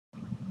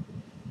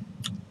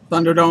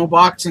Thunderdome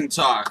boxing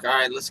talk. All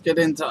right, let's get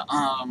into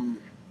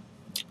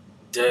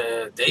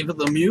David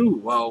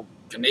Lemieux. Well,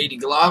 Gennady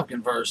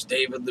Golovkin versus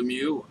David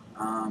Lemieux.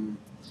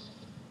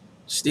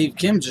 Steve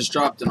Kim just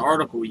dropped an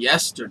article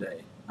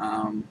yesterday.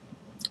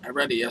 I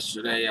read it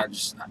yesterday. I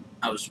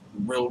was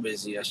real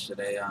busy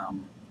yesterday. I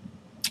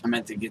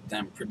meant to get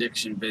them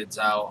prediction vids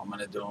out. I'm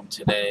gonna do them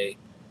today,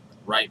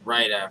 right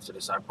after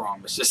this. I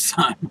promise. This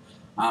time,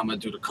 I'm gonna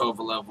do the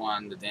Kovalev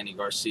one, the Danny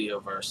Garcia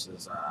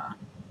versus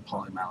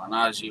Paulie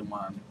Malignaggi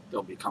one.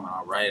 They'll be coming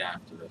out right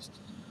after this,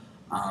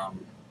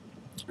 and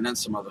then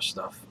some other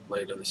stuff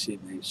later this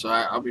evening. So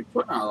I'll be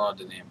putting out a lot of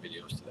the damn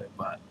videos today.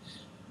 But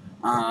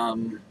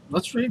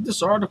let's read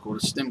this article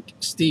that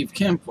Steve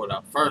Kim put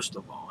up first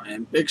of all,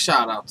 and big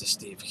shout out to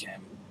Steve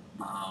Kim.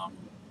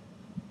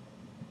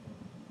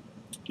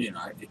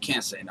 I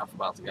can't say enough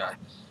about the guy.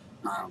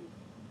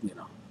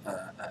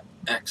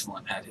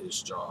 Excellent at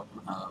his job.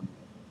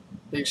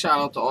 Big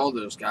shout out to all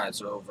those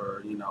guys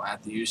over,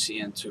 at the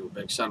UCN too.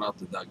 Big shout out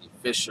to Dougie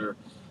Fisher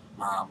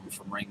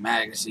from Ring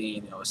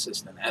Magazine,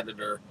 assistant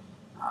editor.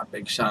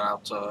 Big shout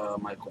out to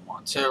Michael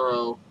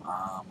Montero,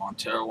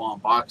 Montero on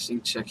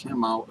Boxing. Check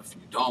him out if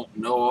you don't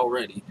know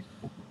already.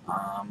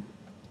 And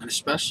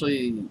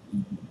especially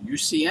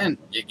UCN,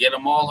 you get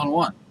them all in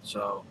one.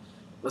 So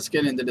let's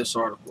get into this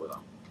article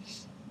though.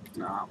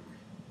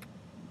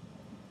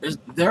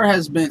 There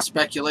has been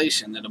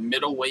speculation that a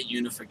middleweight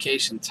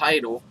unification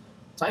title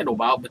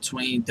bout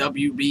between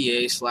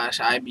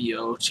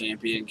WBA/IBO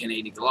champion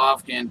Gennady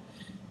Golovkin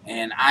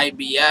and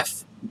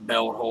IBF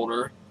belt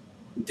holder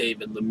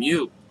David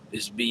Lemieux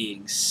is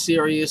being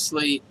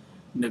seriously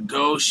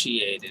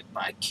negotiated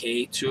by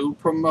K2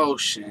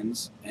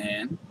 Promotions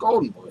and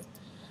Golden Boy.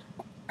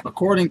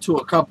 According to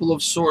a couple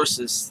of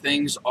sources,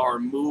 things are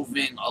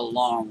moving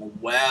along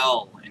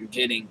well and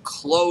getting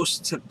close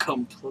to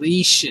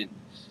completion.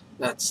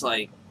 That's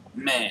like,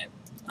 man,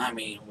 I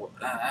mean,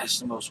 that's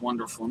the most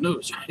wonderful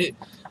news, right?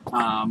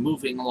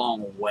 Moving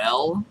along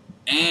well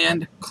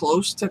and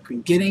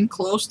getting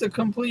close to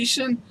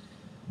completion.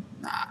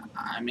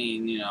 I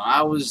mean,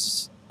 I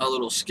was a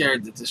little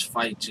scared that this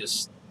fight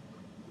just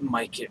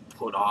might get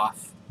put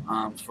off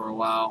for a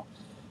while,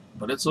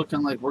 but it's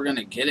looking like we're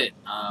gonna get it.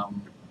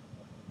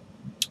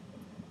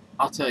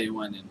 I'll tell you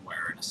when and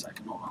where in a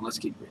second. Hold on, let's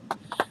keep reading.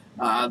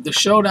 The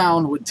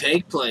showdown would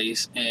take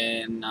place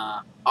in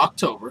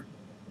October.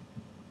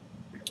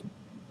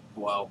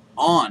 Well,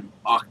 on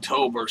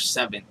October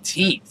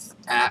 17th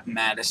at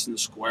Madison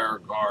Square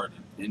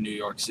Garden in New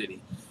York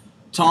City.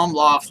 Tom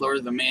Loeffler,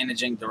 the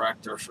managing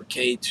director for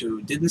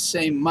K2, didn't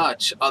say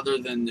much other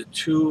than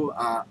to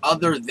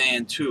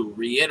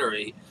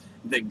reiterate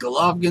that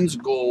Golovkin's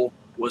goal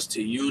was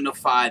to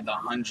unify the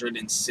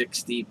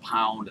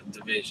 160-pound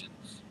division.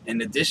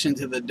 In addition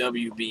to the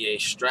WBA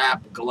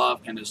strap,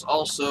 Golovkin is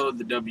also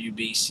the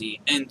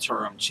WBC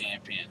interim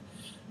champion,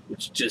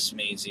 which just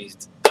means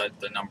he's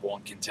the number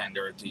one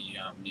contender at the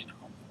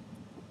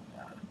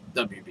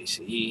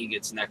WBC. He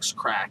gets next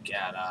crack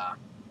at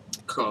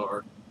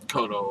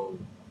Cotto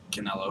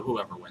Canelo,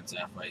 whoever wins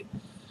that fight.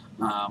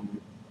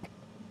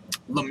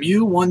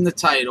 Lemieux won the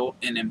title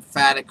in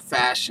emphatic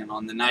fashion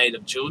on the night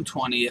of June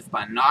 20th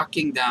by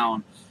knocking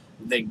down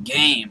the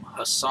game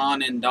Hassan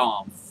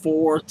N'Dam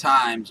 4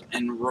 times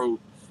en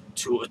route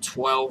to a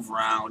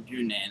 12-round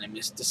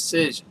unanimous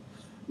decision.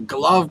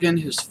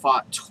 Golovkin has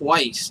fought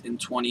twice in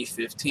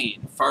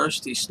 2015.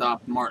 First, he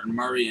stopped Martin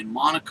Murray in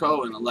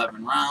Monaco in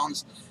 11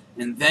 rounds,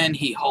 and then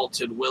he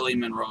halted Willie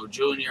Monroe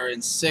Jr.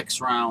 in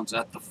 6 rounds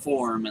at the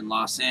Forum in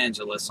Los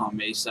Angeles on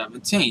May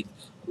 17th.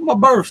 My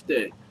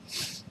birthday.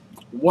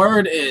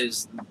 Word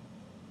is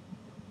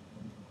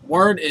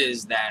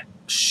that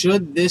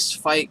should this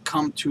fight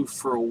come to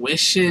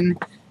fruition,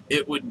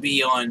 it would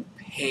be on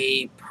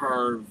pay-per-view.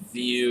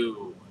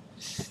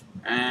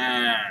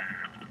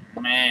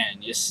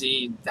 Man, you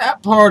see,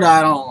 that part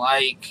I don't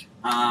like.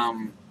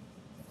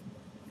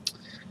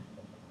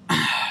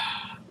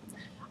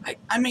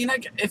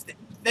 If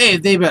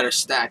they better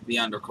stack the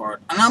undercard.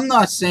 And I'm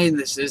not saying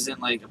this isn't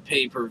like a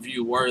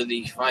pay-per-view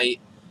worthy fight.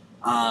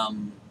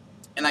 And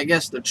I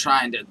guess they're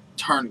trying to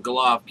turn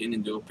Golovkin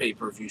into a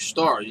pay-per-view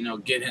star.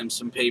 Get him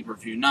some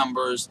pay-per-view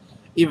numbers,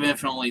 even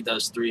if it only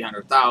does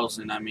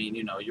 300,000. I mean,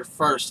 your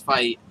first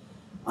fight,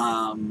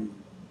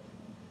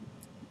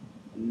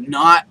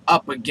 not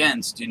up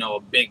against, a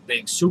big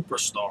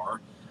superstar,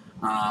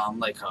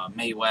 like a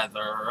Mayweather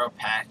or a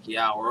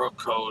Pacquiao or a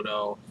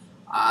Cotto.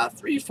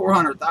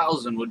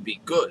 300,000-400,000 would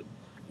be good.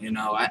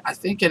 I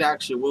think it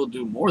actually will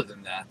do more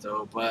than that,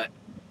 though, but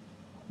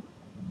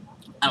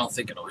I don't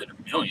think it'll hit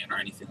 $1 million or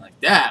anything like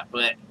that,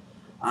 but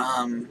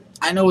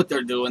I know what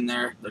they're doing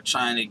there. They're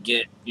trying to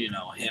get,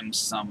 him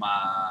some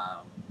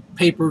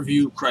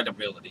pay-per-view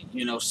credibility,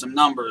 some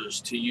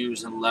numbers to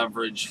use and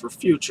leverage for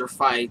future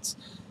fights,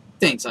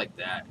 things like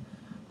that.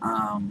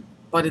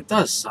 But it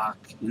does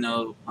suck,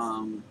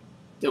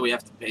 that we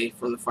have to pay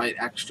for the fight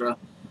extra.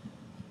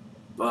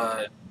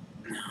 But,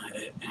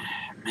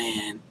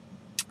 man,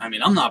 I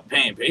mean, I'm not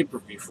paying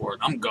pay-per-view for it.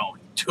 I'm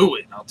going to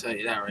it. I'll tell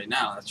you that right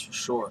now. That's for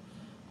sure.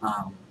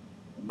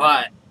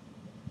 But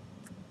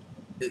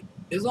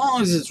as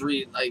long as it's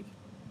like,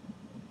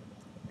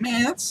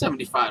 man, that's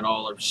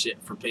 $75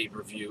 shit for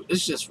pay-per-view.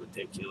 It's just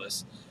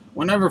ridiculous.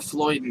 Whenever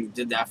Floyd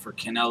did that for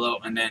Canelo,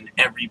 and then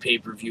every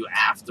pay-per-view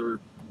after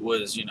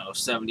was,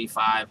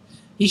 75,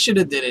 he should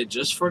have did it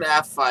just for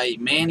that fight.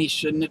 Man, he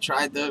shouldn't have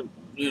tried to,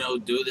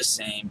 do the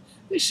same.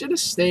 They should have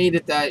stayed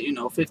at that,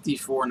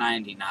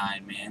 $54.99,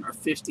 man, or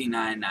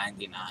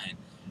 $59.99.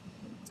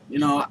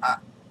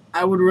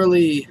 I would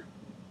really,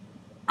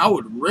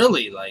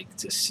 like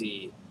to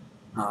see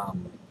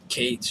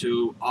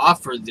K2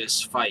 offer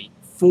this fight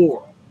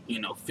for,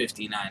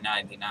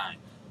 $59.99,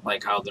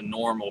 like how the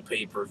normal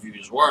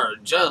pay-per-views were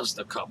just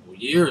a couple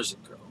years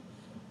ago.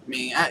 I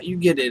mean, you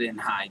get it in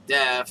high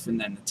def, and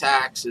then the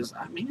taxes.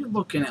 I mean, you're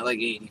looking at like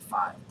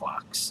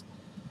 $85.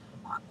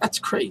 That's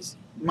crazy.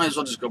 You might as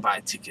well just go buy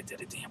a ticket to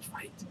the damn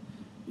fight.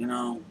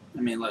 I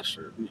mean, unless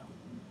you're,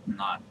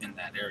 not in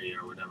that area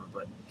or whatever.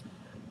 But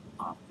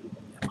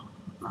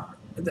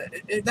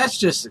that's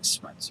just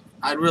expensive.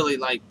 I'd really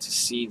like to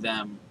see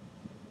them,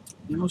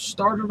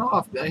 start it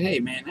off. Like, hey,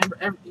 man,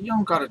 you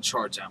don't got to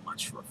charge that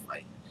much for a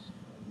fight.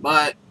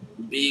 But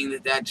being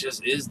that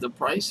just is the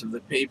price of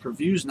the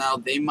pay-per-views now,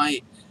 they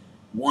might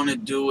want to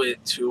do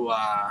it to,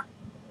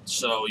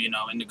 so, in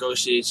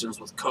negotiations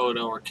with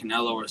Cotto or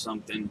Canelo or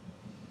something,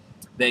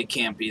 they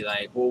can't be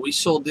like, well, we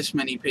sold this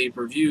many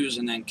pay-per-views,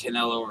 and then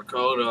Canelo or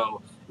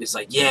Cotto is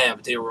like, yeah,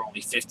 but they were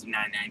only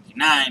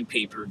 $59.99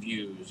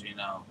 pay-per-views,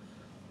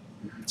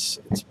 It's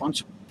a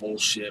bunch of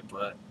bullshit,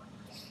 but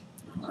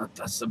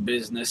that's the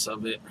business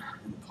of it,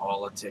 and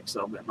politics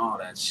of it, and all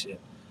that shit.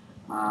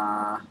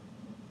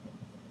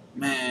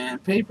 Man,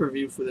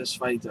 pay-per-view for this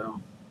fight,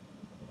 though.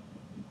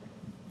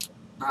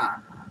 I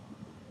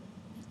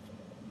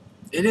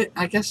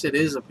guess it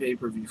is a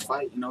pay-per-view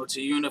fight. It's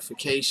a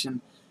unification,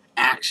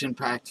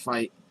 action-packed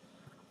fight.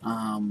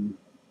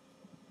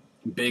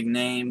 Big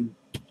name.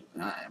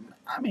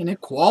 I mean,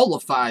 it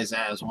qualifies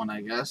as one,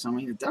 I guess. I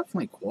mean, it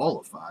definitely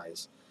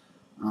qualifies.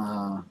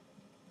 I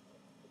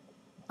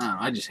don't know,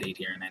 I just hate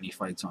hearing any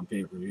fights on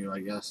pay-per-view,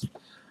 I guess.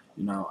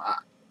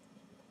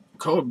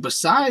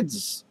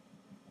 Besides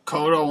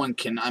Cotto and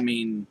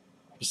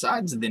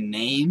besides the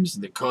names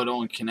that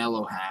Cotto and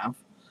Canelo have,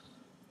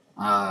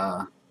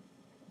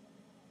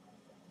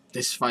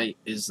 this fight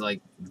is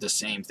like the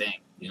same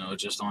thing. It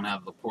just don't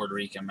have the Puerto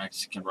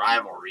Rican-Mexican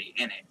rivalry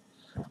in it.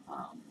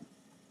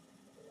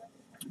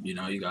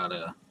 You got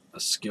a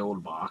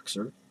skilled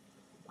boxer,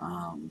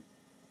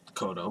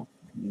 Cotto,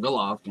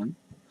 Golovkin,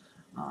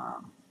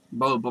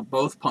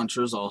 both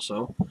punchers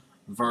also,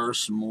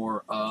 versus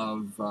more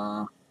of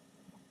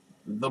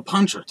the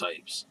puncher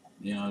types,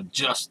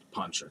 just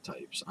puncher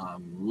types,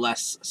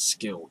 less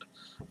skilled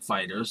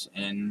fighters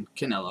in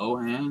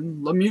Canelo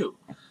and Lemieux.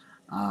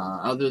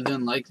 Other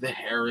than like the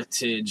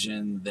heritage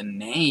and the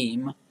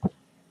name,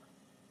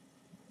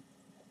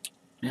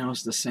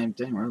 it's the same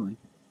thing really.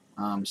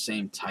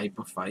 Same type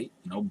of fight,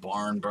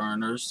 barn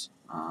burners.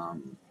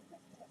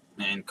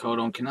 And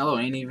Cotto and Canelo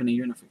ain't even a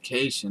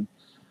unification.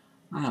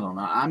 I don't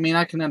know. I mean,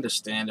 I can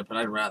understand it, but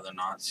I'd rather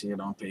not see it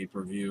on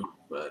pay-per-view.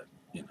 But,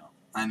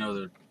 I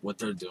know what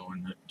they're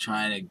doing. They're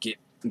trying to get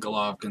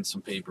Golovkin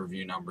some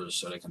pay-per-view numbers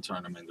so they can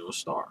turn him into a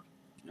star,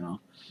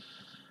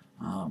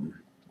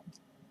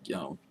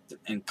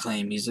 and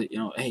claim he's a,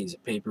 hey, he's a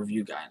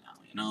pay-per-view guy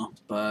now,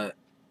 but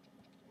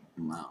I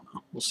don't know.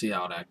 We'll see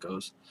how that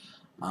goes.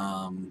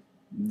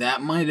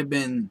 That might have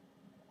been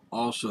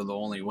also the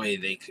only way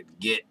they could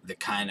get the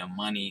kind of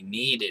money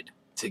needed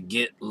to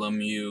get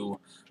Lemieux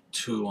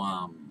to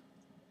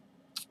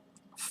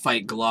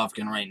fight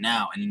Golovkin right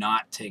now and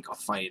not take a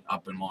fight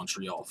up in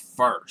Montreal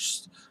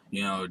first.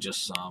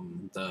 Just a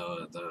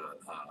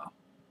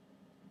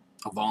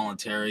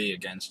voluntary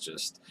against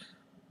just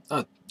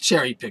a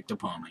cherry-picked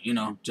opponent.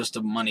 Just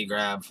a money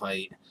grab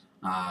fight,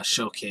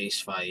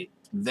 showcase fight,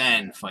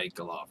 then fight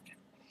Golovkin.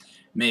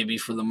 Maybe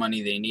for the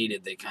money they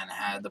needed, they kind of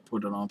had to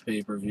put it on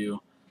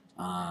pay-per-view.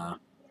 And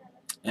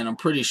I'm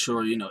pretty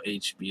sure,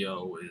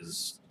 HBO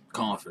is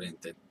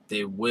confident that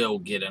they will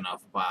get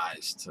enough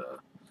buys to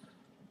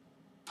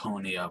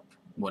pony up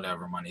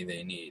whatever money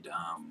they need.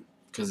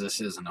 Because this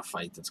isn't a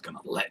fight that's going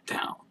to let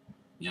down.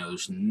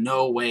 There's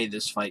no way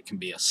this fight can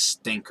be a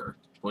stinker,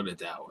 put it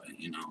that way,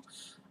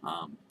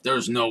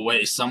 There's no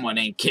way someone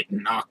ain't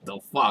getting knocked the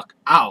fuck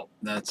out.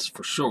 That's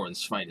for sure.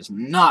 This fight is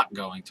not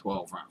going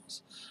 12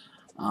 rounds.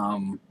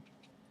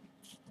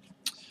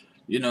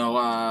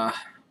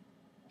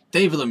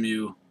 David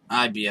Lemieux,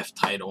 IBF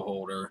title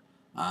holder,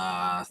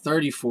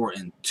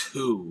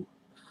 34-2,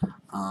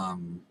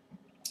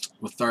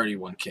 with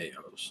 31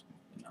 KOs.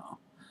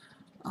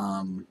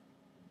 I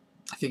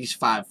think he's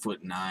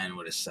 5'9"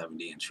 with a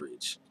 70-inch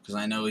reach, because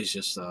I know he's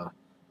just a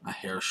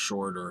hair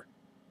shorter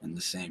in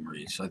the same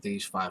reach. So I think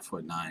he's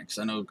 5'9", because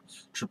I know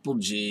Triple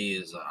G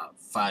is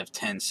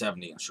 5'10",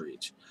 70-inch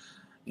reach.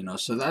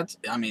 So that's,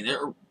 I mean,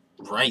 they're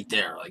right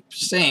there, like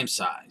same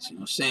size,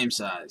 same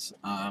size.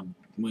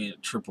 We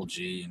Triple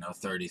G,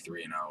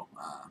 33-0,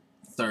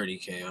 30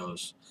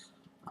 KOs,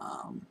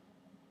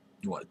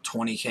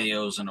 20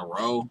 KOs in a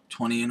row,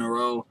 20 in a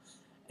row,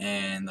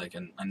 and like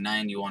a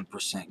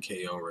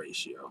 91% KO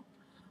ratio.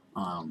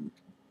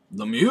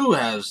 Lemieux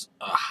has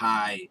a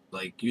high,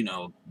 like,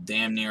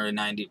 damn near a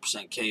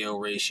 90% KO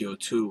ratio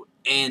too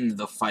in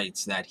the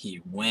fights that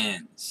he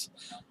wins.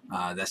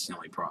 That's the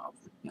only problem,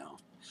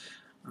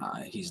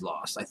 he's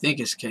lost. I think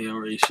his KO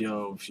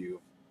ratio, if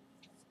you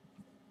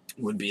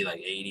would be like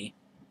 80,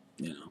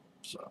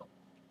 so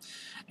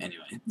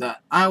anyway,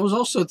 that I was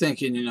also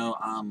thinking,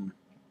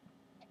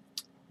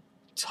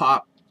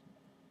 top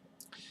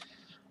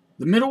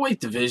the middleweight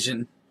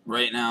division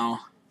right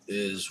now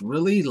is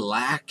really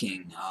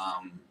lacking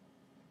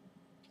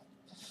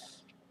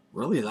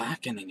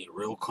any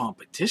real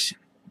competition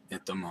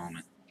at the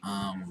moment.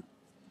 I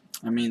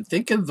mean,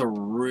 think of the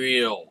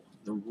real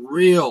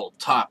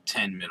top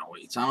 10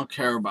 middleweights. I don't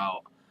care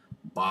about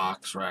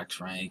BoxRec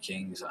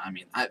rankings. I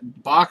mean,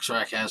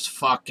 BoxRec has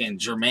fucking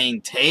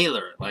Jermaine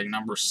Taylor like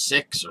number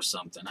 6 or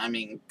something. I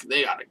mean,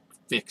 they gotta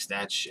fix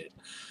that shit.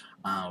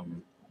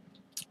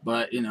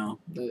 But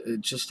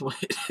it's just the way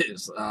it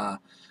is.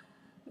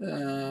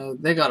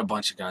 They got a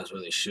bunch of guys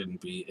where they shouldn't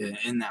be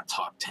in that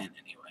top 10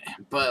 anyway.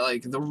 But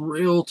like the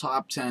real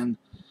top 10,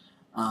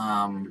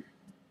 I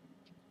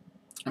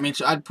mean,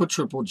 so I'd put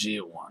Triple G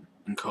at 1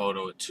 and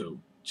Cotto at 2,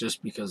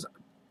 just because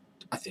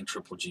I think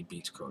Triple G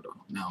beats Cotto.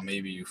 Now,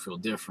 maybe you feel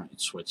different. You'd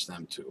switch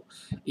them to.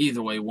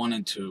 Either way, 1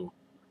 and 2,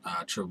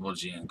 Triple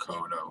G and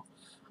Cotto.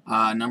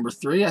 Number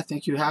 3, I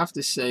think you have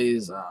to say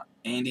is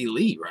Andy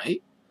Lee,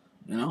 right?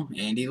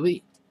 Andy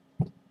Lee.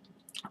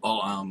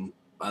 Oh,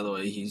 by the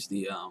way, he's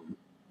the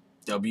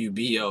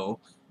WBO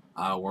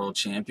world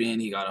champion.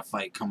 He got a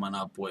fight coming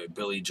up with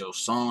Billy Joe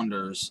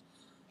Saunders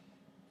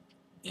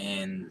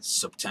in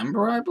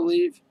September, I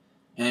believe.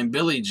 And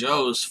Billy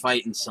Joe's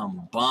fighting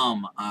some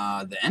bum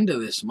the end of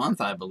this month,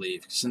 I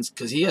believe,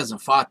 because he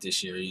hasn't fought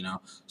this year,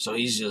 So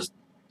he's just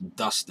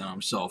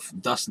dusting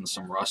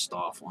some rust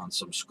off on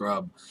some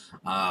scrub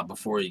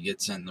before he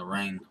gets in the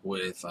ring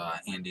with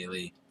Andy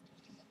Lee.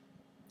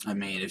 I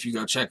mean, if you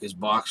go check his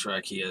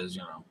BoxRec, he has,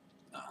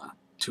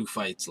 2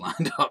 fights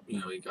lined up. He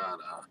got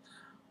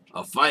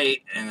a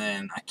fight, and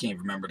then I can't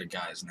remember the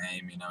guy's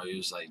name. He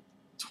was like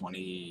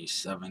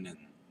 27 and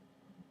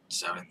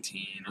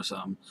 17 or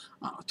something.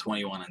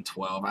 21 and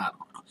 12. I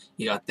don't know.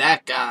 He got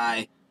that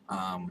guy,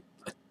 a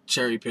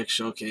cherry pick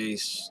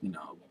showcase,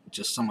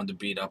 just someone to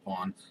beat up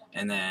on,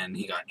 and then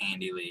he got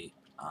Andy Lee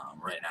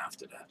right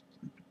after that.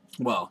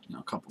 Well,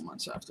 a couple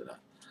months after that,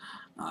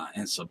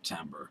 in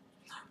September.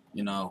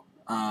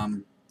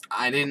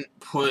 I didn't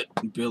put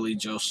Billy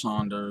Joe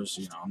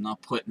Saunders. I'm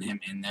not putting him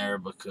in there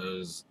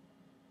because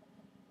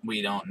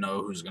we don't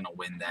know who's gonna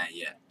win that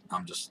yet.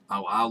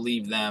 I'll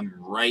leave them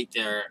right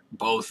there,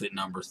 both at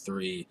number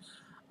 3,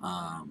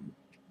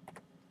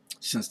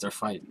 since they're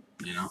fighting.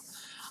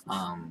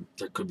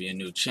 There could be a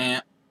new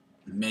champ,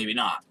 maybe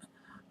not.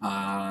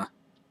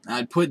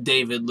 I'd put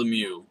David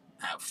Lemieux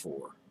at 4.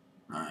 All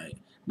right.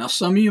 Now,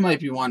 some of you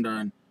might be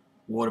wondering,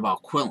 what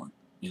about Quillen?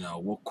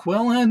 Well,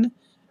 Quillen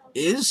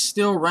is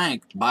still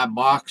ranked by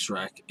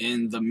BoxRec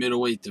in the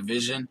middleweight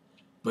division,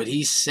 but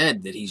he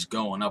said that he's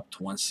going up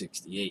to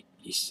 168.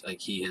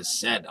 He has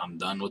said, I'm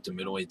done with the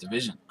middleweight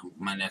division.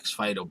 My next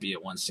fight will be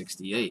at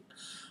 168.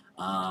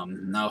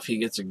 Now, if he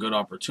gets a good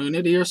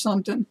opportunity or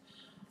something,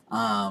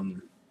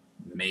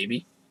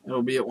 maybe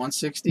it'll be at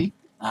 160.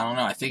 I don't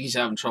know. I think he's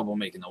having trouble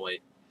making the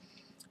weight.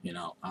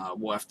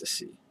 We'll have to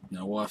see.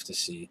 We'll have to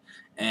see.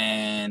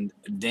 And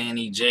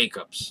Danny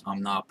Jacobs,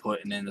 I'm not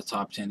putting in the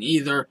top 10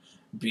 either,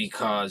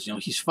 because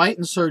he's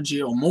fighting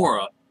Sergio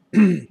Mora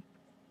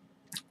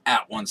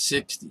at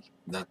 160.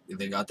 That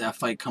they got that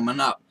fight coming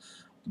up.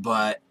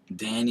 But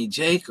Danny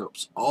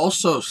Jacobs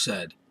also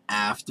said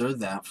after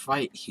that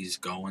fight he's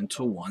going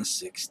to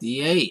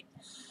 168.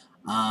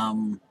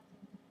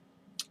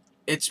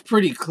 It's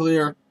pretty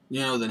clear,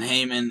 that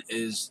Heyman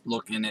is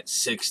looking at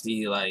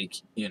 60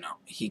 like,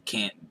 he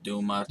can't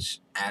do much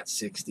at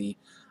 60.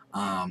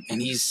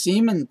 And he's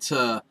seeming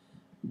to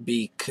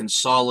be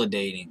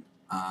consolidating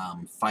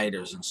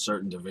fighters in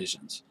certain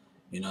divisions.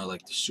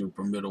 Like the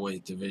super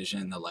middleweight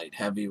division, the light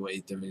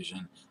heavyweight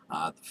division,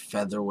 the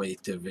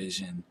featherweight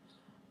division.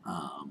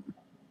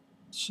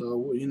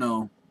 So,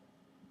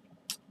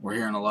 we're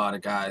hearing a lot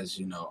of guys,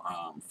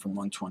 from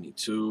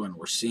 122, and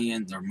we're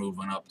seeing they're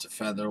moving up to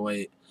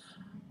featherweight.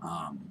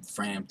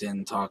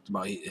 Frampton talked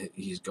about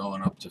he's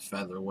going up to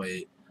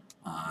featherweight.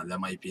 That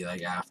might be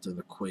like after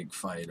the Quigg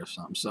fight or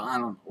something. So I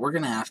don't know. We're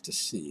going to have to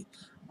see.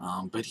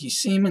 But he's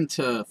seeming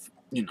to,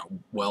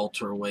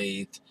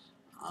 welterweight.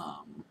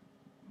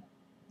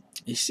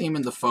 He's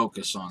seeming to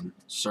focus on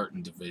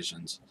certain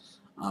divisions,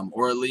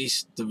 or at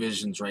least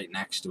divisions right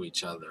next to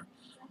each other.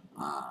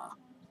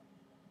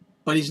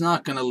 But he's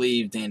not going to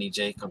leave Danny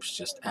Jacobs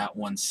just at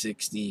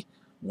 160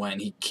 when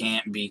he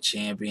can't be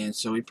champion.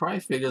 So he probably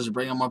figures to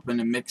bring him up in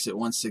the mix at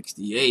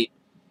 168,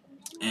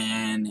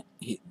 and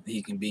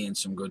he can be in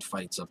some good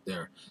fights up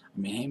there. I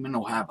mean, Heyman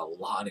will have a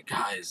lot of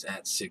guys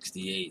at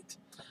 68.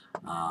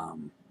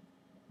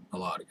 A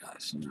lot of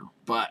guys,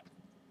 But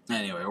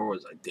anyway, where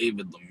was I?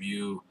 David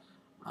Lemieux.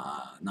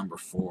 number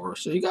 4.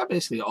 So you got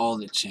basically all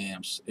the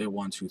champs at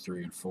 1, 2,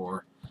 3, and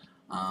 4.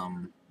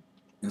 And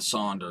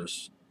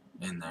Saunders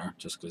in there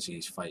just because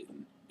he's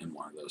fighting in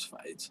one of those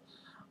fights.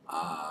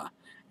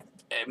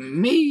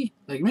 Me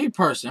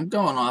personally, I'm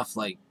going off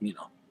like,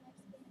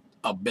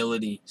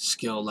 ability,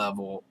 skill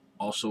level,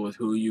 also with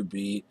who you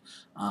beat.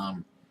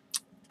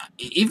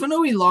 Even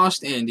though he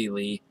lost Andy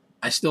Lee,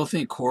 I still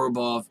think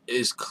Korobov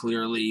is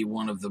clearly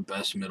one of the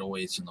best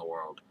middleweights in the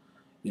world.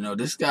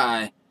 This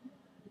guy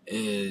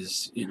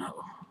is,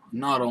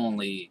 not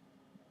only,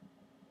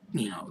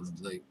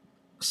 like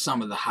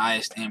some of the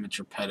highest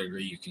amateur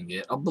pedigree you can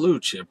get, a blue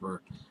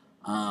chipper.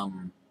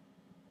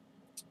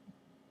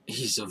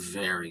 He's a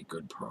very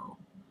good pro.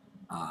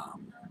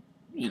 Um,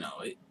 you know,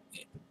 it,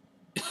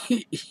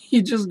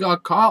 he just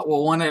got caught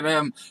with one of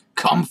them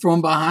come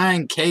from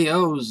behind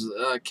KO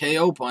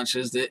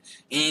punches that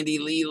Andy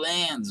Lee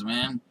lands,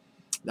 man.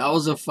 That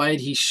was a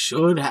fight he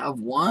should have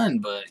won,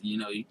 but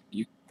Andy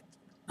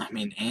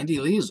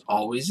Lee is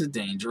always a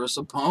dangerous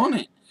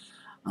opponent.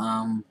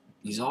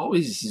 He's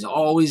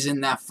always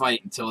in that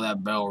fight until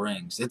that bell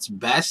rings. It's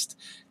best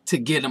to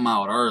get him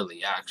out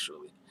early,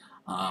 actually.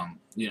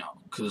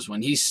 Because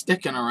when he's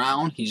sticking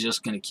around, he's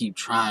just gonna keep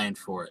trying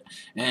for it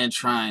and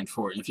trying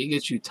for it. If he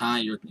gets your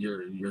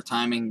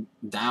timing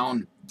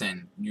down,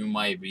 then you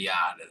might be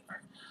out of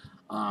there.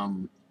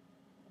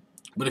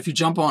 But if you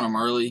jump on him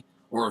early,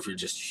 or if you're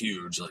just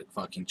huge like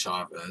fucking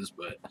Chavez,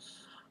 but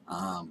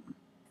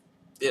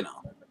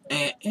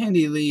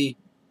Andy Lee,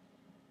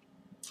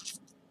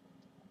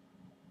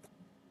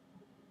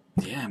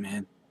 yeah,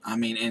 man.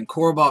 And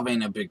Korobov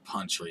ain't a big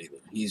puncher either.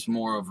 He's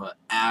more of an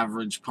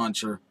average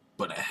puncher,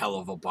 but a hell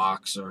of a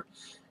boxer.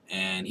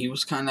 And he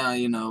was kind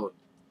of,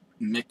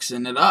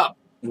 mixing it up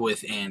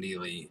with Andy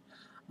Lee.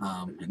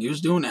 And he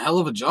was doing a hell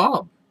of a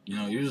job.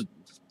 He was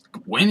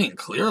winning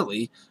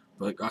clearly,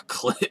 but got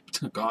clipped.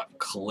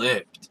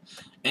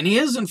 And he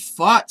hasn't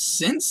fought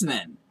since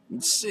then.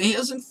 He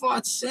hasn't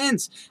fought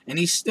since. And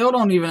he still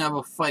don't even have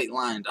a fight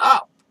lined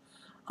up.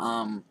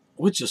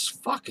 Which is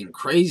fucking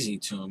crazy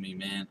to me,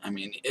 man.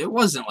 It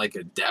wasn't like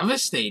a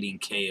devastating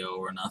KO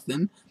or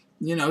nothing.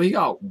 He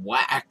got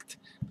whacked.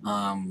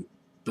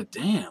 But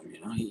damn,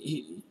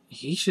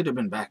 he should have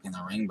been back in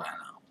the ring by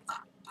now.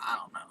 I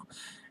don't know.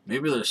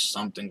 Maybe there's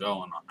something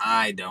going on.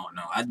 I don't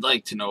know. I'd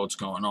like to know what's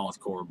going on with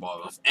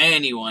Korobov. If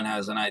anyone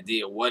has an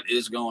idea what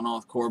is going on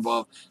with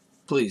Korobov,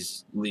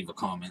 please leave a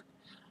comment.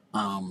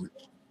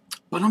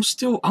 But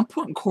I'm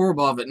putting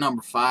Korobov at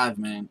number 5,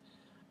 man.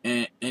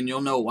 And you'll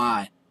know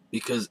why.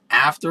 Because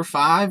after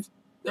 5,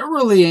 there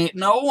really ain't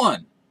no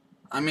one.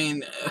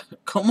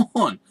 Come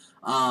on.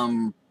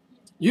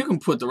 You can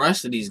put the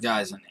rest of these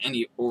guys in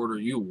any order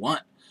you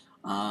want.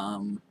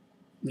 And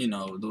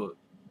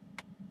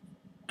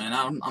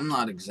I'm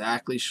not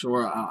exactly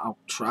sure. I'll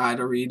try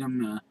to read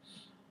them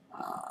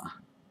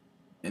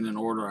in an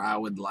order I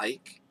would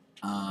like.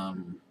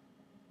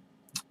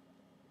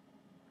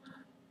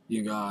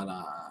 You got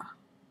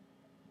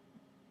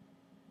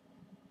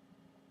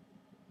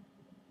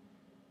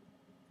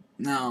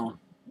now.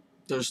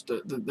 There's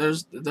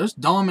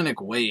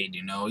Dominic Wade.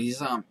 He's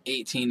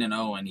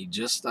 18-0, and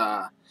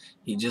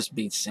he just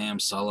beat Sam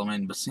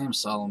Sullivan. But Sam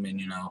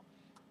Sullivan,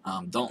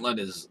 don't let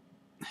his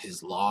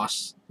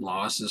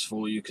losses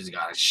fool you, because he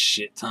got a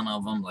shit ton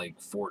of them, like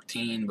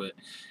 14. But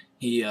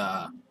he's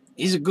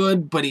a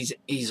good, but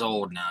he's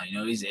old now.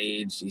 He's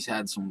aged. He's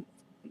had some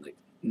like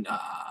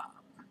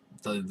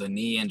the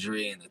knee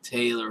injury in the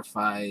Taylor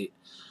fight.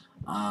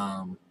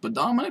 But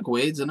Dominic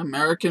Wade's an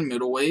American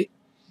middleweight.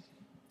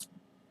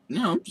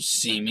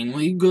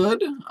 Seemingly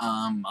good,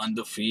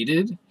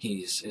 undefeated.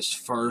 His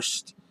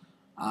first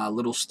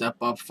little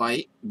step-up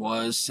fight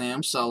was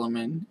Sam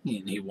Sullivan,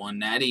 and he won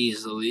that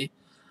easily.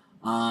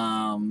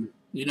 Then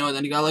you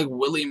got like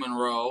Willie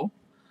Monroe,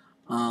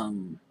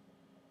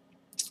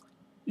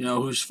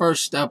 whose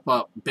first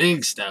step-up,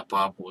 big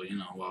step-up,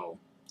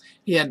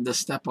 he had the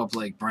step-up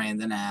like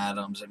Brandon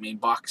Adams,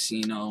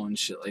 Boxino and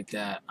shit like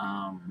that.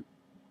 I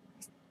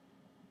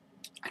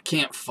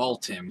can't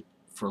fault him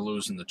for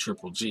losing the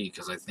Triple G,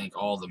 because I think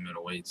all the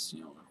middleweights,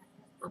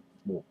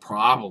 will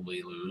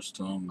probably lose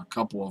to him. A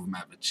couple of them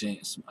have a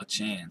chance.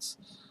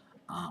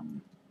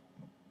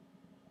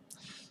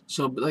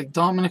 So like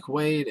Dominic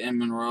Wade and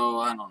Monroe,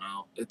 I don't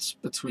know. It's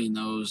between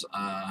those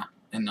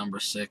and number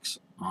 6,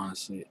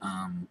 honestly.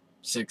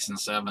 6 and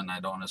 7,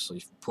 I'd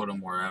honestly put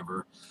them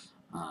wherever.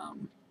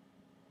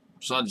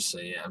 So I'll just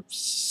say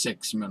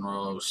 6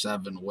 Monroe,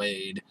 7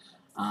 Wade.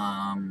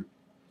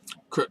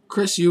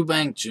 Chris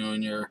Eubank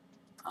Jr.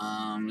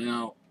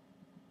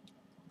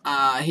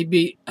 He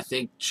beat, I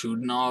think,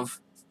 Chudinov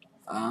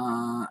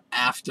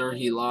after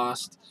he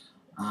lost.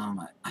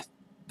 I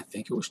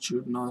think it was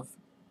Chudinov,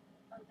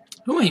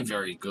 who ain't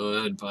very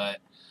good, but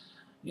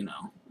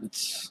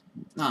it's,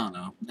 I don't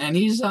know. And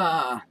he's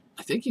I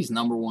think he's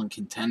number 1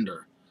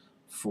 contender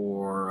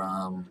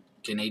for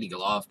Gennady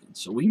Golovkin,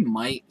 so we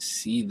might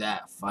see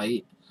that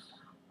fight.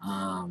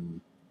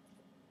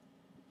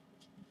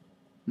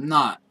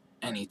 Not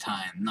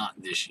anytime, not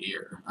this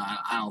year.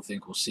 I don't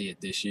think we'll see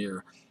it this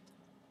year.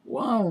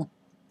 Well,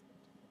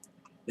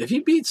 if he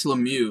beats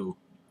Lemieux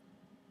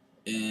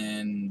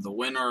in the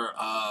winner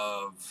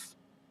of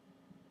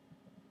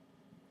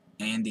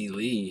Andy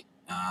Lee,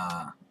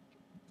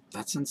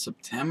 that's in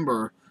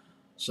September,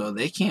 so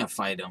they can't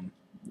fight him.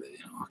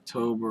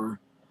 October.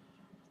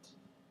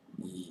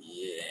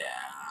 Yeah,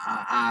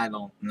 I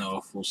don't know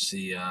if we'll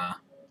see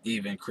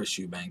even Chris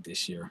Eubank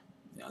this year.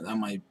 That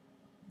might.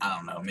 I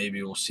don't know.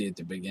 Maybe we'll see at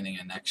the beginning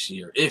of next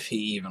year if he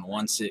even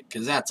wants it,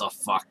 because that's a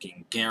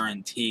fucking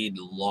guaranteed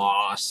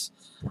loss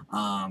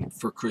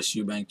for Chris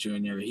Eubank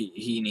Jr.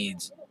 He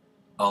needs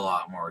a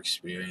lot more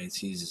experience.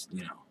 He is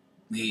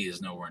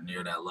nowhere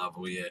near that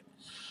level yet.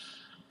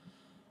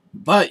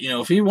 But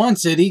if he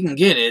wants it, he can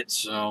get it.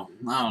 So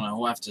I don't know.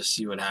 We'll have to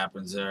see what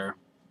happens there.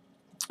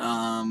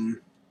 Got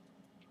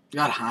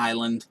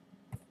Highland.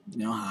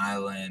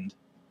 Highland.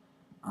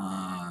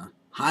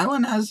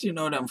 Highland has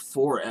them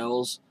 4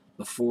 L's,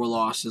 the 4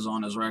 losses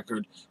on his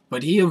record,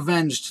 but he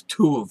avenged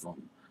 2 of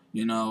them.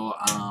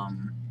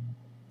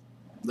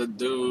 The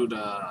dude,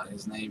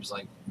 his name's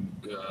like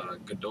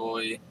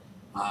Godoy.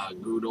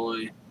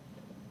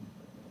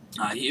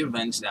 He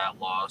avenged that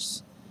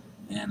loss,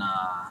 and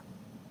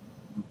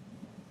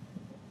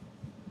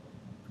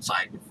it's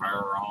like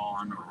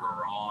Veron or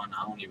Veron.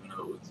 I don't even know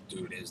who the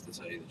dude is, to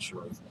tell you the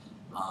truth.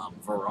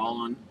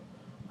 Veron.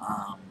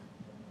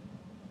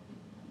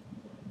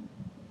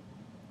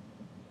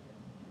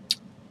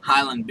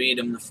 Highland beat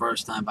him the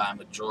first time by a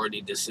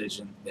majority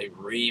decision. They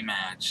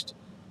rematched.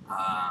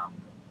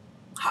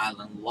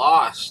 Highland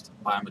lost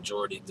by a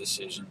majority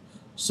decision.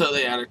 So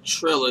they had a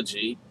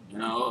trilogy,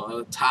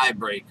 a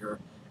tiebreaker,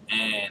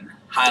 and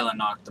Highland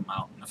knocked him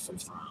out in the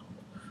 5th round.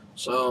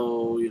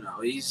 So he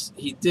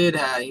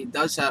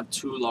does have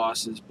 2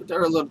 losses, but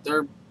they're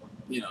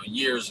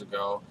years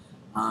ago.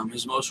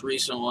 His most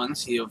recent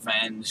ones he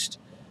avenged,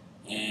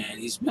 and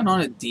he's been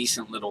on a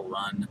decent little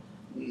run.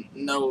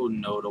 No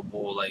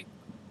notable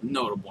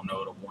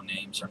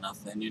names or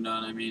nothing. You know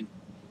what I mean?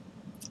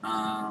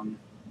 And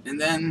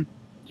then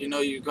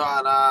you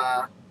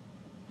got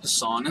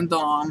Hassan and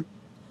Dom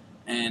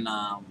and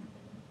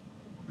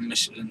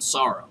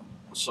Sorrow.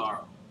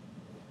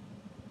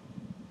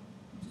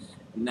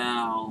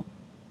 Now,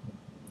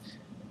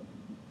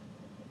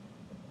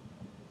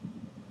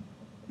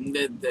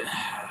 they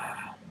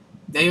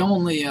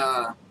only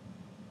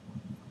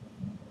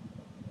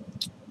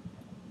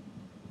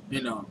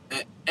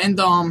and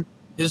Dom,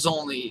 his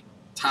only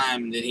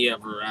time that he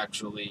ever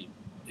actually,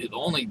 the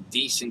only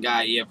decent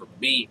guy he ever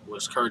beat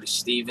was Curtis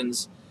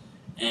Stevens,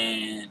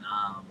 and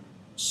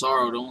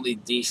Sorrow, the only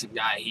decent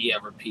guy he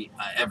ever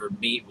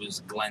beat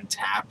was Glenn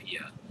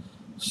Tapia.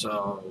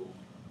 So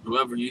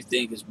whoever you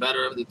think is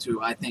better of the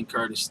two, I think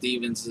Curtis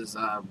Stevens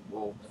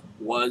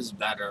was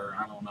better.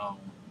 I don't know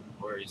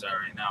where he's at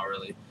right now,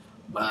 really,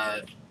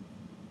 but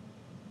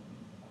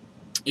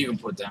you can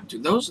put them two.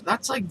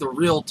 That's like the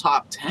real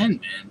top 10,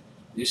 man.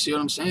 You see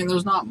what I'm saying?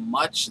 There's not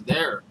much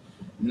there.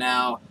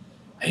 Now,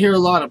 I hear a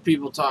lot of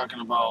people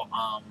talking about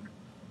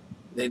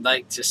they'd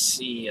like to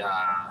see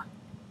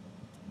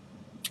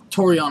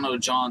Toriano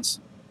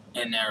Johnson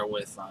in there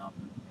with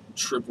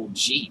Triple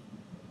G.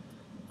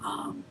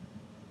 In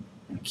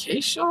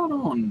case y'all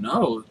don't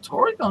know,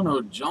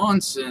 Toriano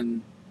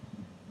Johnson,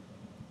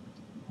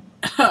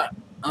 I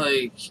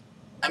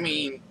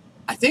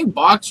think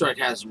BoxRec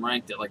has him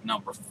ranked at like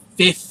number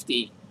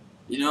 50.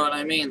 You know what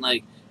I mean?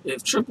 Like,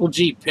 if Triple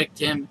G picked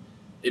him,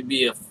 it'd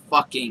be a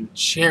fucking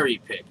cherry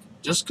pick.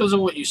 Just because of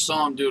what you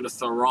saw him do to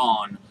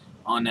Theron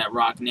on that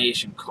Rock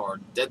Nation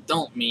card, that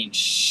don't mean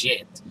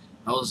shit.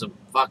 That was a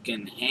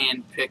fucking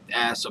hand-picked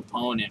ass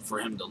opponent for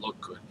him to look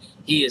good.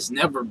 He has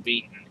never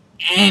beaten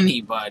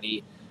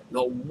anybody.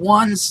 The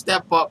one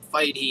step-up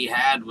fight he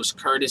had was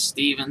Curtis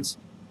Stevens,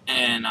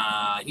 and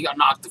he got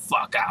knocked the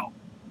fuck out.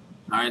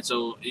 All right,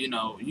 so,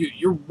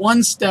 your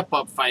one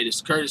step-up fight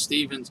is Curtis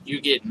Stevens,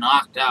 you get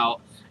knocked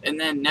out, and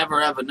then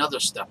never have another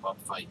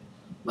step-up fight.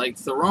 Like,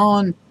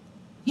 Theron,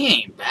 he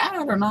ain't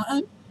bad or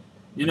nothing,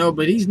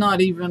 but he's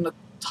not even a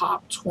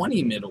top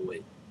 20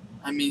 middleweight.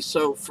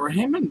 So for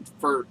him and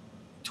for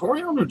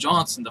Toriano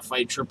Johnson to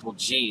fight Triple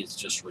G is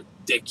just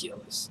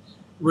ridiculous.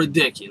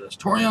 Ridiculous.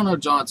 Toriano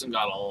Johnson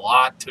got a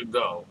lot to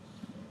go.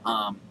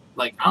 I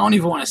don't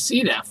even want to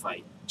see that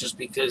fight just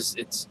because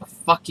it's a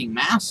fucking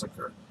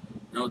massacre.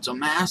 It's a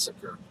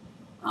massacre.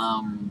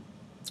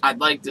 I'd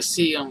like to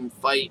see him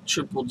fight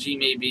Triple G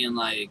maybe in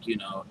like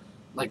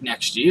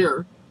next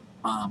year.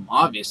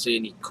 Obviously,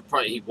 and he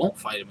won't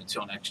fight him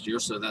until next year,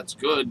 so that's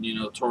good.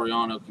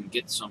 Toriano can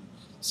get some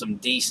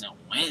decent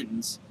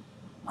wins.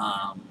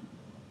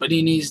 But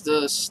he needs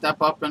to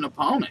step up an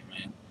opponent,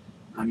 man.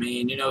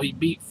 He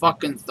beat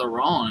fucking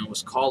Theron and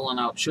was calling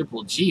out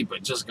Triple G,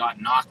 but just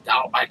got knocked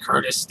out by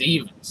Curtis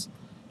Stevens.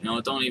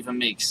 It don't even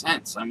make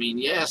sense.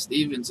 Yeah,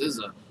 Stevens is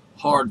a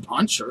hard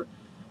puncher,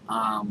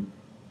 and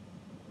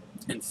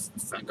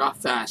got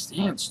fast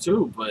hands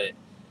too, but,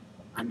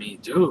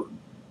 dude,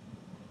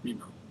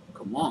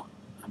 come on.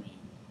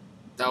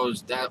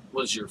 That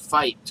was your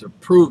fight to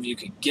prove you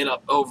could get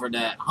up over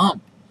that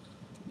hump.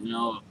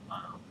 I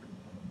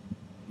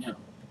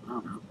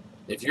don't know.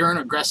 If you're an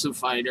aggressive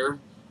fighter,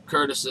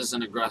 Curtis is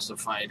an aggressive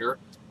fighter.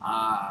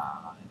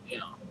 You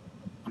know,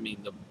 I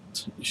mean, the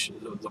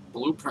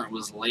blueprint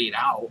was laid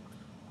out,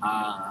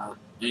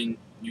 and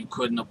you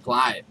couldn't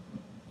apply it.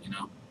 You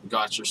know, you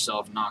got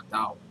yourself knocked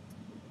out.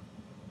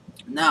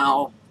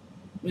 Now,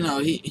 you know,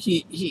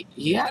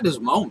 he had his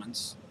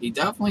moments. He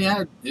definitely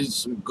had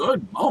some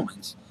good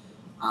moments.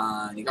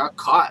 He got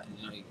caught.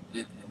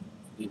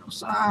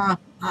 So I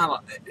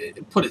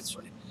don't, put it this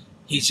way,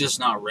 he's just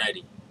not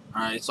ready.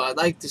 All right, so I'd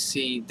like to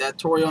see that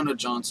Toriano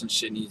Johnson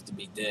shit needs to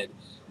be dead.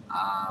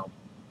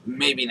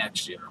 Maybe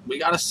next year. We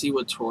got to see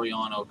what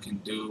Toriano can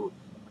do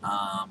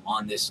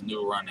on this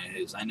new run of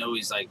his. I know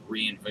he's like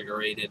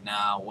reinvigorated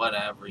now,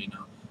 whatever,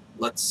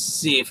 Let's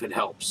see if it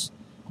helps.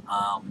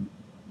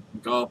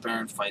 Go up there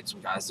and fight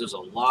some guys. There's a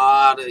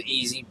lot of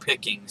easy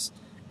pickings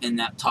in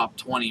that top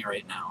 20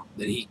 right now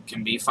that he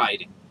can be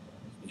fighting.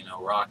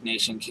 Rock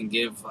Nation can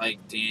give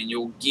like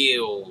Daniel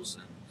Gills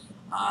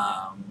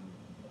and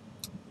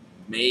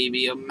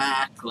maybe a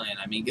Macklin.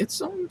 I mean, get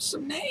some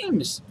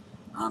names.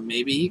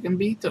 Maybe he can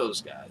beat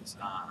those guys.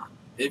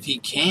 If he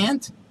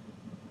can't,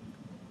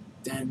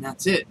 then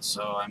that's it.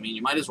 So, I mean,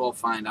 you might as well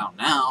find out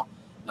now,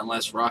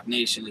 unless Rock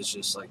Nation is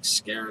just like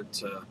scared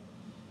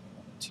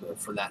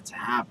for that to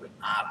happen.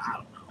 I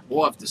don't know.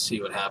 We'll have to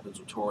see what happens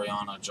with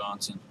Toriano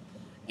Johnson.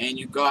 And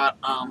you got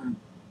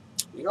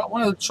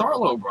one of the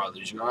Charlo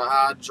brothers. You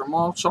got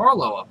Jamal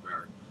Charlo up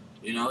there.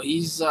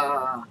 He's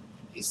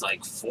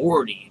like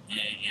 40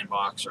 in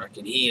BoxRec,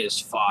 and he has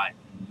fought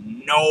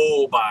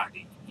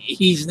nobody.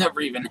 He's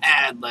never even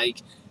had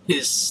like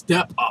his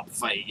step up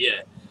fight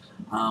yet,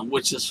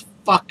 which is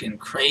fucking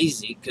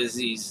crazy because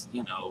he's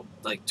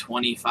like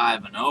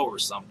 25-0 or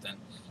something,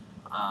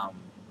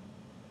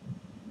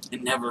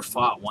 and never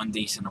fought one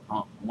decent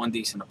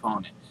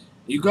opponent.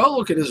 You go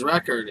look at his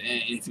record,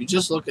 and if you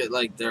just look at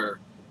like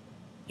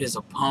his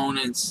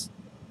opponents'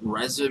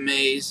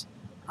 resumes,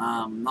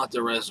 not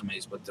their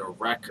resumes, but their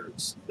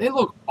records, they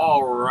look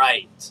all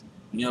right.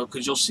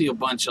 Because you'll see a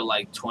bunch of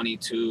like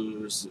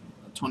 22s,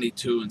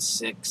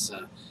 22-6,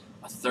 a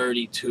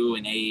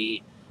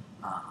 32-8,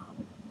 a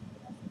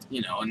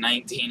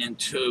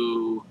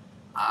 19-2.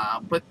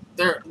 But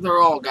they're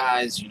all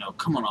guys,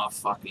 coming off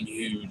fucking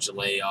huge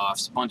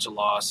layoffs, a bunch of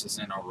losses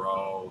in a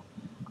row.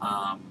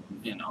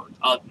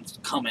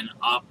 Coming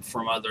up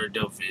from other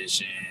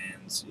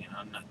divisions,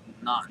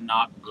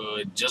 not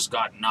good, just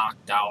got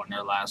knocked out in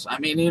their last. I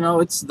mean,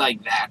 it's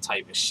like that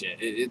type of shit.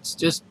 It's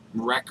just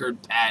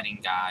record padding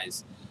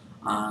guys.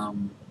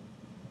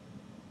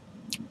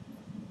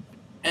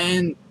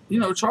 And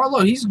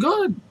Charlo, he's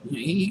good.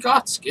 He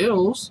got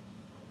skills.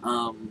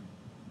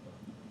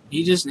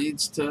 He just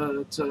needs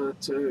to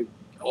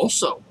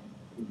also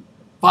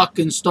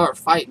fucking start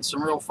fighting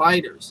some real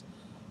fighters.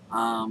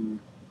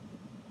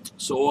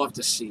 So we'll have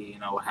to see,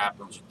 what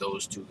happens with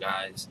those two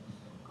guys.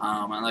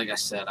 And like I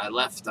said, I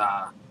left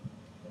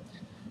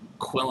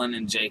Quillen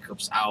and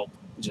Jacobs out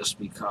just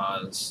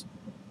because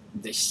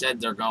they said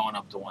they're going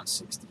up to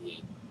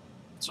 168.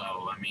 So,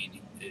 I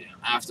mean,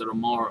 after the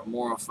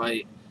Mora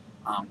fight,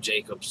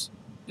 Jacobs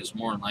is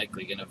more than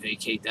likely going to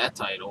vacate that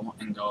title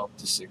and go up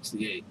to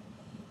 68.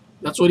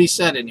 That's what he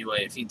said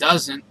anyway. If he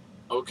doesn't,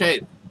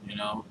 okay,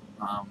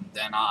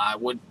 then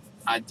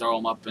I'd throw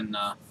him up in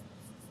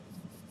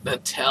the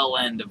tail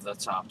end of the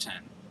top 10,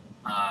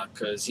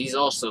 because he's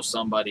also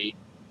somebody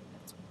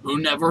who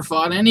never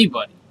fought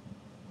anybody.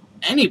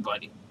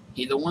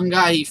 The one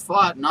guy he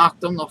fought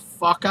knocked him the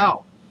fuck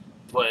out,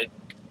 but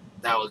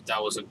that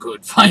was a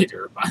good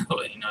fighter, by the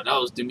way. That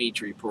was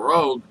Dmitry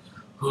Pirog,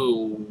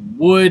 who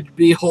would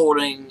be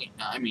holding.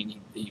 I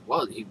mean, he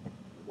was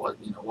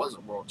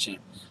a world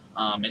champ,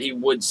 and he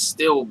would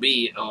still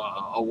be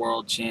a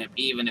world champ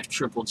even if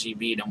Triple G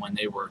beat him when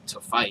they were to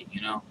fight.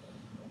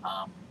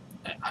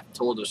 I've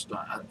told this.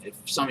 If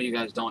some of you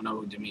guys don't know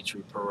who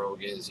Dmitry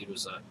Pirog is, he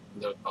was a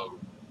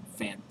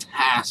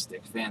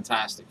fantastic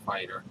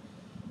fighter.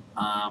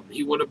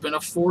 He would have been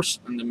a force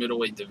in the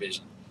middleweight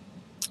division.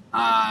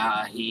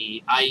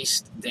 He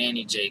iced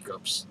Danny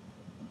Jacobs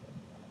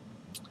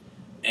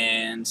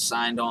and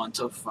signed on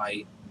to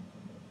fight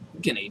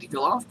Gennady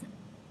Golovkin.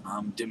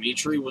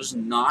 Dmitry was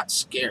not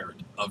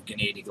scared of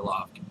Gennady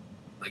Golovkin.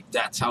 Like,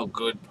 that's how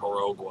good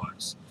Pirog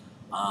was.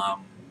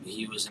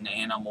 He was an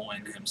animal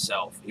in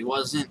himself. He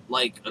wasn't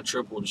like a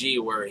Triple G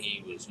where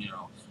he was,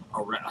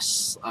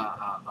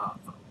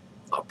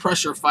 a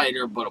pressure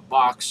fighter, but a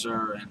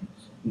boxer and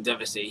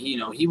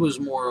devastating. He was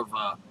more of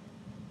a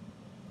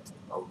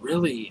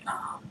really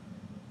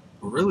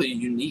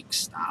unique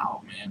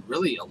style, man.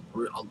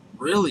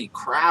 Really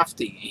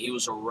crafty. He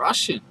was a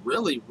Russian,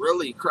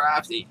 really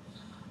crafty.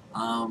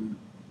 And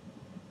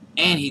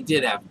he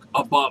did have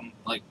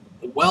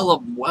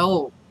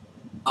well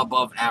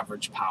above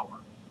average power.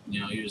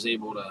 He was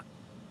able to,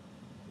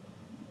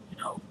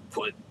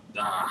 put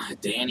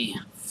Danny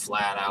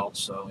flat out.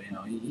 So,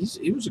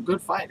 he was a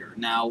good fighter.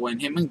 Now, when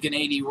him and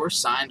Gennady were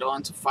signed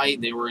on to fight,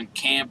 they were in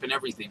camp and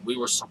everything. We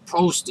were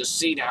supposed to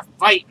see that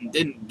fight and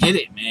didn't get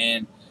it,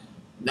 man.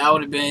 That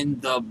would have been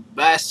the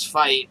best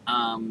fight,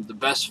 the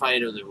best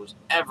fighter that was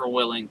ever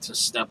willing to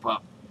step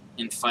up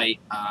and fight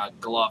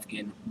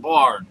Golovkin,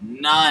 bar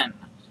none,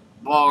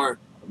 bar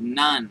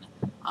none.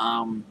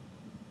 Um,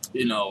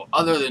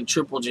 other than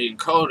Triple G and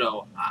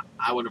Cotto,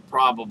 I would have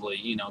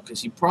probably,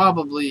 because he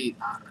probably,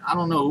 I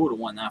don't know who would have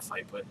won that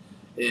fight, but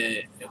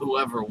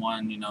whoever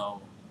won,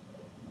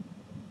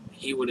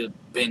 he would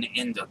have been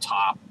in the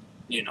top,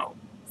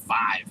 5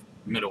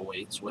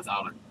 middleweights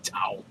without a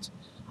doubt.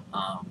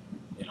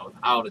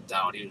 Without a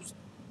doubt, he was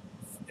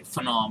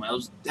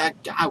phenomenal.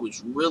 That guy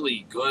was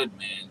really good,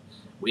 man.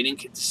 We didn't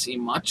get to see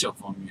much of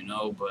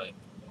him, but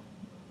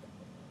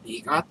he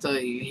got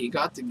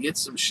to get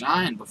some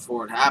shine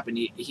before it happened.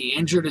 He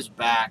injured his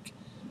back,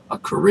 a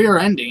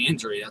career-ending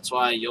injury. That's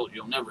why you'll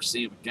never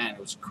see him again. It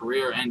was a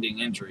career-ending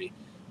injury,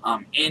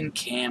 in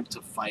camp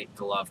to fight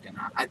Golovkin.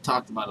 I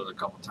talked about it a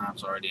couple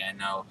times already, I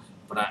know,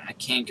 but I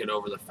can't get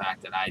over the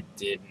fact that I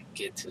didn't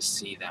get to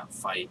see that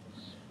fight.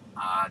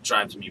 It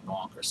drives me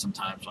bonkers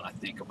sometimes when I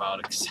think about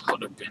it, because that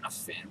would have been a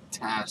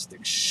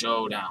fantastic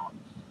showdown.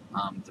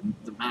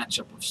 The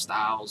matchup of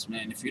styles,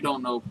 man. If you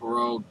don't know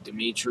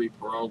Dimitri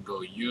Perot,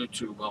 go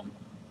YouTube him,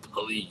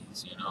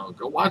 please.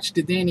 Go watch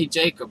the Danny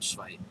Jacobs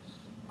fight.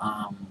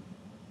 Um,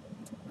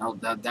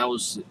 that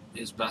was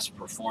his best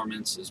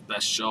performance, his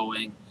best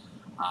showing.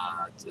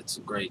 It's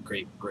a great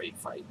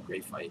fight,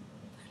 great fight.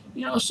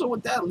 So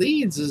what that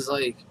leads is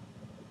like,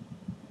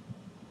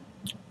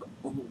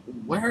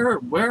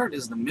 where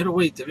does the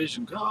middleweight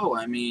division go?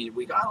 I mean,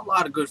 we got a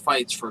lot of good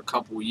fights for a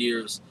couple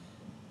years.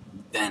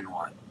 Then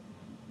what?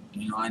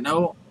 I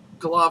know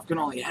Golovkin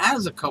only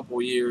has a couple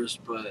years,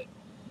 but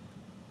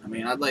I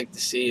mean, I'd like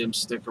to see him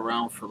stick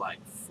around for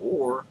like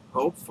 4.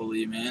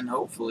 Hopefully, man.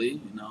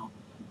 Hopefully,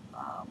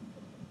 um,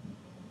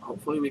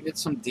 hopefully we get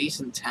some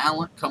decent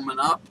talent coming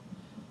up.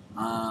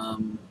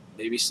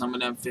 Maybe some of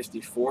them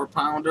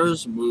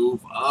 54-pounders move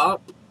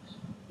up.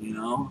 You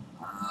know,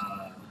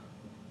 uh,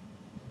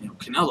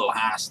 Canelo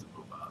has to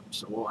move up.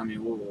 So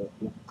we'll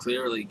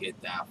clearly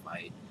get that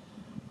fight.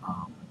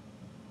 Um,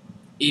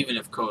 Even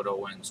if Cotto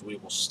wins, we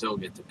will still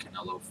get the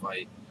Canelo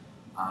fight.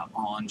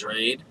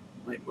 Andrade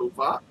might move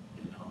up.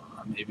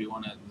 Maybe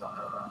one of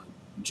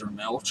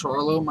Jermell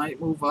Charlo might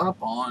move up.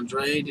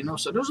 Andrade,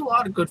 so there's a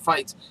lot of good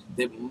fights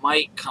that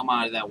might come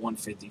out of that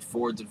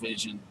 154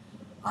 division.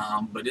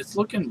 But it's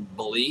looking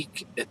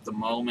bleak at the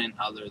moment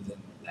other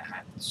than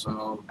that.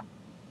 So,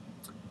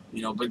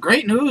 but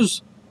great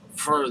news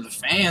for the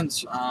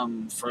fans,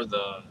 for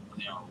the,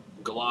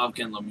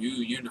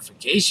 Golovkin-Lemieux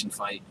unification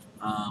fight.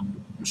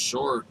 I'm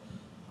sure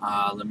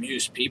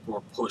Lemieux's people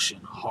are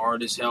pushing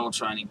hard as hell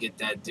trying to get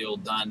that deal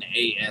done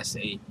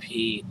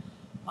ASAP,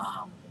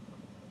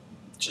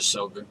 just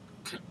so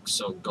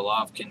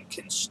Golovkin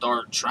can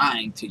start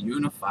trying to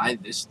unify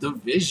this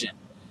division.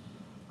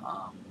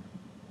 Um,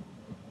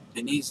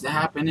 it needs to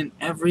happen in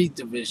every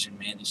division,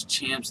 man. These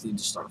champs need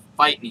to start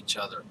fighting each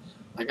other.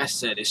 Like I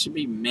said, it should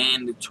be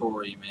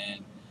mandatory,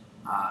 man.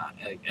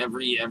 Like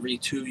every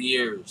 2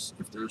 years,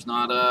 if there's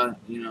not a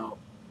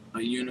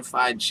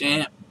unified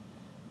champ,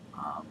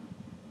 um,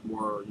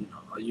 or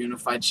a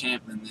unified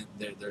champ, then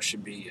there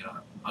should be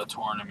a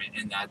tournament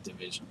in that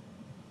division.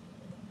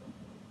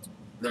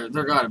 There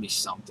got to be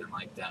something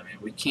like that, man.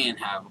 We can't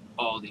have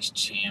all these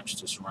champs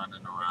just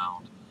running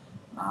around.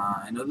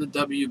 I know the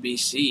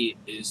WBC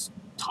is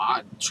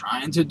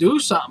trying to do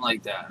something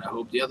like that. I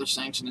hope the other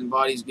sanctioning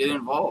bodies get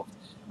involved.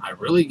 I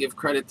really give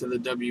credit to the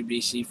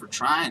WBC for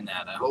trying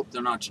that. I hope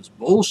they're not just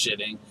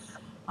bullshitting.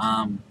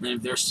 And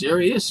if they're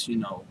serious,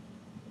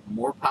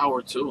 more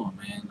power to them,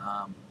 man.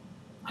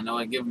 I know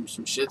I give them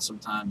some shit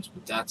sometimes,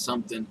 but that's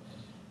something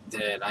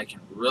that I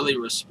can really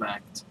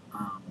respect,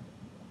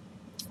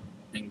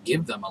 and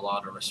give them a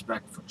lot of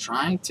respect for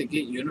trying to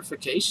get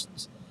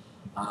unifications.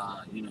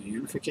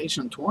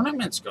 Unification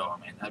tournaments going,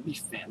 man. That'd be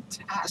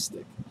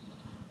fantastic.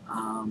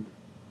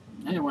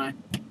 Anyway,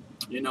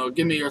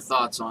 give me your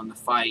thoughts on the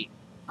fight.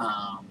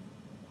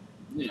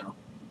 You know,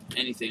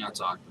 anything I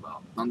talked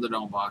about.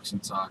 Underdome Boxing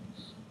Talk.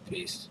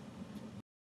 Peace.